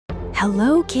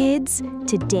Hello, kids!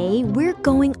 Today we're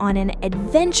going on an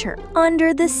adventure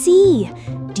under the sea.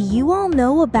 Do you all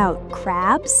know about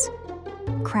crabs?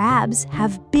 Crabs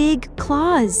have big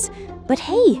claws. But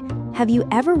hey, have you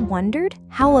ever wondered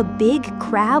how a big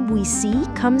crab we see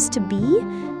comes to be?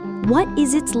 What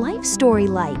is its life story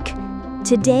like?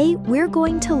 Today we're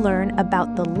going to learn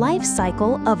about the life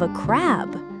cycle of a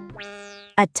crab.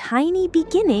 A tiny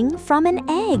beginning from an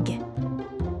egg.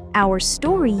 Our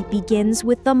story begins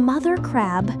with the mother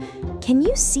crab. Can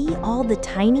you see all the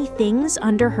tiny things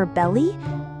under her belly?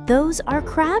 Those are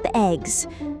crab eggs.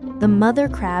 The mother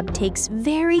crab takes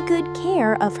very good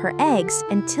care of her eggs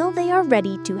until they are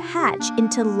ready to hatch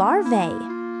into larvae.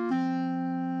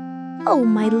 Oh,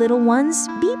 my little ones,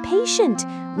 be patient.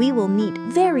 We will meet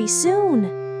very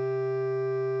soon.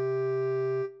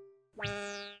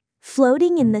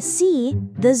 Floating in the sea,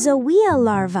 the Zoea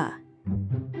larva.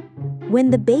 When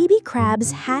the baby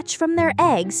crabs hatch from their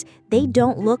eggs, they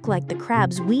don't look like the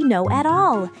crabs we know at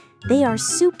all. They are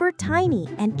super tiny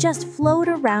and just float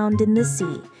around in the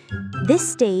sea. This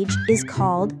stage is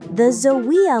called the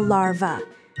Zoea larva.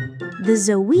 The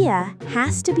Zoea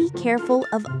has to be careful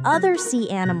of other sea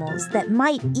animals that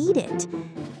might eat it.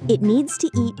 It needs to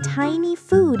eat tiny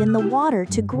food in the water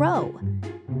to grow.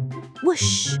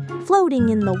 Whoosh! Floating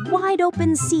in the wide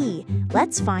open sea.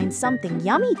 Let's find something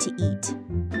yummy to eat.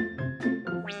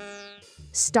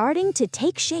 Starting to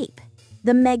take shape,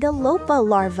 the Megalopa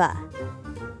larva.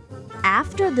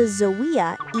 After the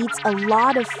Zoea eats a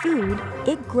lot of food,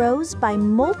 it grows by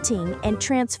molting and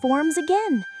transforms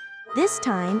again. This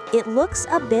time, it looks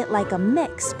a bit like a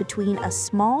mix between a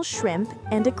small shrimp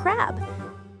and a crab.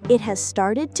 It has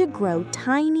started to grow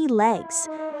tiny legs.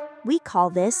 We call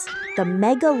this the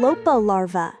Megalopa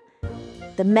larva.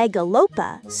 The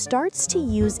Megalopa starts to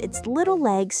use its little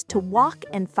legs to walk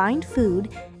and find food,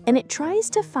 and it tries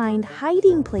to find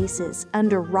hiding places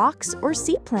under rocks or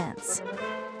sea plants.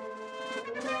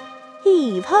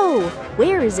 Heave ho!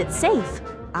 Where is it safe?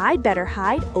 I'd better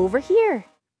hide over here.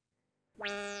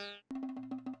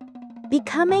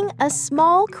 Becoming a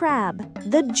small crab,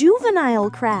 the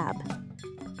juvenile crab.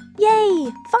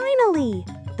 Yay! Finally!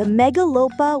 The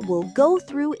Megalopa will go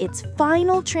through its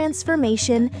final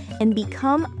transformation and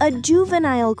become a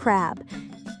juvenile crab.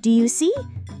 Do you see?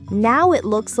 Now it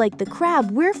looks like the crab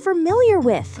we're familiar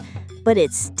with, but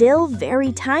it's still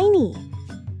very tiny.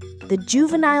 The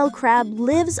juvenile crab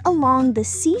lives along the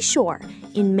seashore,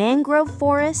 in mangrove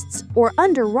forests, or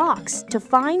under rocks to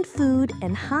find food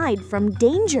and hide from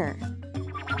danger.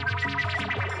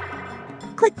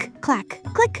 Click, clack,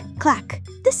 click, clack.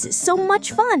 This is so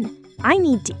much fun. I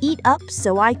need to eat up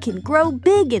so I can grow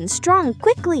big and strong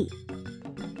quickly.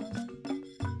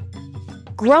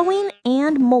 Growing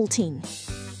and molting.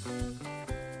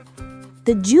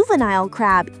 The juvenile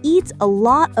crab eats a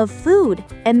lot of food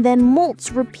and then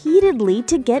molts repeatedly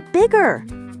to get bigger.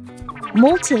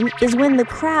 Molting is when the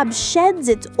crab sheds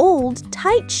its old,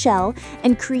 tight shell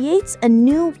and creates a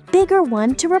new, bigger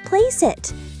one to replace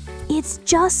it. It's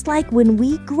just like when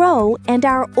we grow and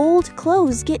our old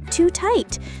clothes get too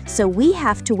tight, so we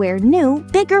have to wear new,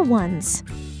 bigger ones.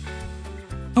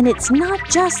 And it's not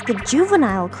just the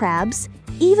juvenile crabs.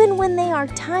 Even when they are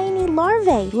tiny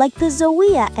larvae like the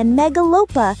Zoea and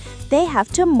Megalopa, they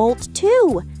have to molt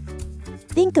too.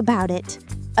 Think about it.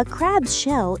 A crab's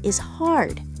shell is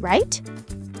hard, right?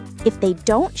 If they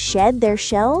don't shed their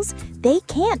shells, they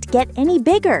can't get any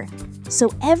bigger. So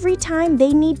every time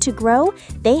they need to grow,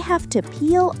 they have to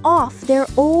peel off their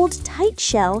old tight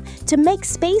shell to make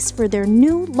space for their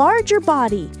new, larger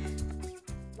body.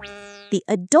 The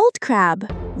adult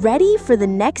crab, ready for the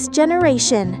next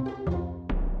generation.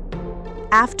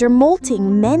 After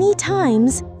molting many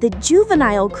times, the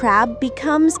juvenile crab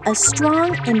becomes a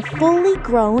strong and fully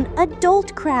grown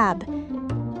adult crab.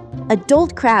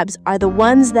 Adult crabs are the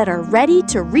ones that are ready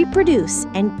to reproduce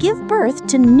and give birth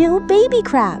to new baby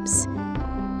crabs.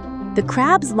 The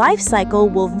crab's life cycle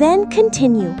will then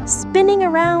continue, spinning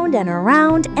around and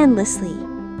around endlessly.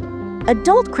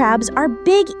 Adult crabs are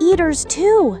big eaters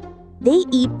too. They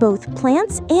eat both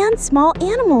plants and small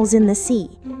animals in the sea.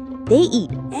 They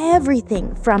eat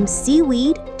everything from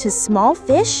seaweed to small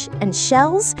fish and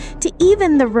shells to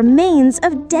even the remains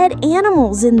of dead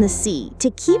animals in the sea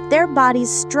to keep their bodies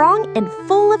strong and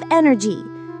full of energy.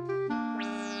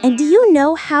 And do you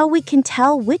know how we can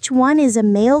tell which one is a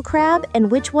male crab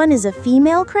and which one is a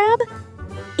female crab?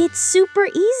 It's super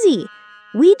easy.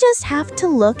 We just have to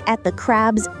look at the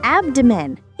crab's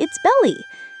abdomen, its belly.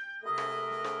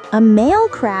 A male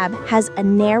crab has a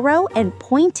narrow and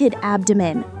pointed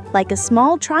abdomen, like a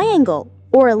small triangle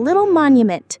or a little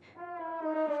monument.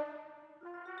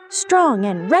 strong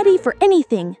and ready for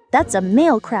anything. That's a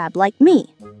male crab like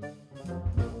me.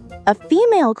 A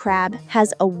female crab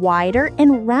has a wider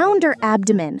and rounder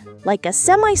abdomen, like a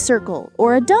semicircle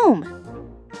or a dome.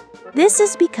 This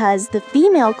is because the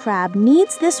female crab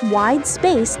needs this wide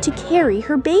space to carry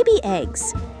her baby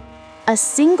eggs. A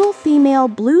single female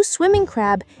blue swimming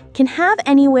crab can have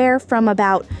anywhere from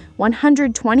about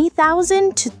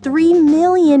 120,000 to 3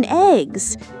 million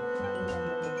eggs.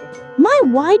 My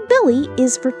wide belly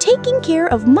is for taking care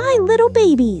of my little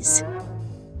babies.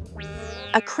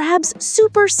 A crab's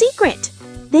super secret: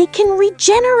 they can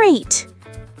regenerate.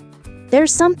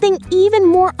 There's something even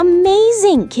more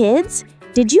amazing, kids.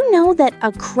 Did you know that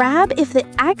a crab, if it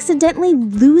accidentally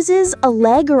loses a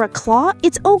leg or a claw,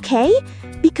 it's okay?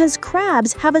 Because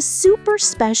crabs have a super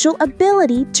special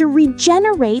ability to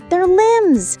regenerate their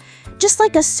limbs, just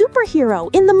like a superhero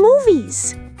in the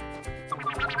movies.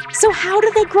 So how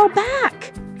do they grow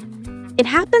back? It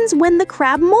happens when the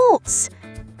crab molts.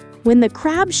 When the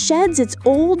crab sheds its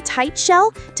old tight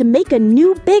shell to make a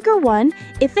new bigger one,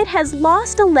 if it has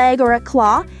lost a leg or a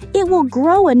claw, it will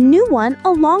grow a new one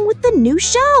along with the new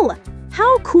shell.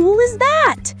 How cool is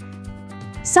that?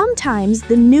 Sometimes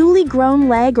the newly grown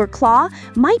leg or claw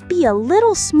might be a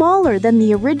little smaller than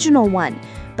the original one,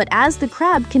 but as the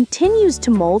crab continues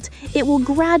to molt, it will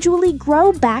gradually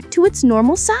grow back to its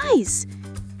normal size.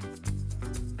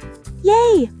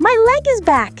 Yay! My leg is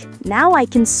back! Now I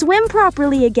can swim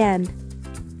properly again.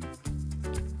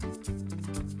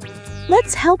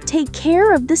 Let's help take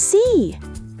care of the sea.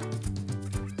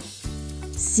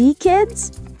 See,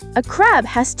 kids? A crab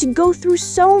has to go through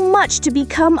so much to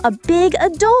become a big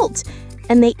adult,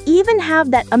 and they even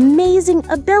have that amazing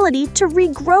ability to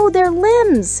regrow their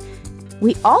limbs.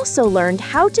 We also learned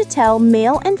how to tell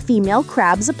male and female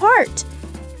crabs apart.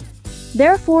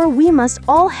 Therefore, we must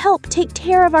all help take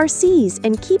care of our seas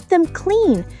and keep them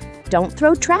clean. Don't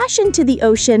throw trash into the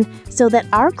ocean so that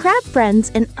our crab friends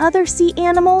and other sea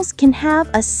animals can have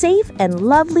a safe and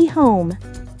lovely home.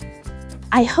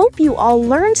 I hope you all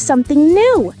learned something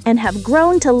new and have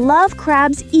grown to love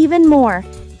crabs even more.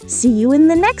 See you in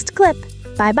the next clip.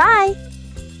 Bye-bye.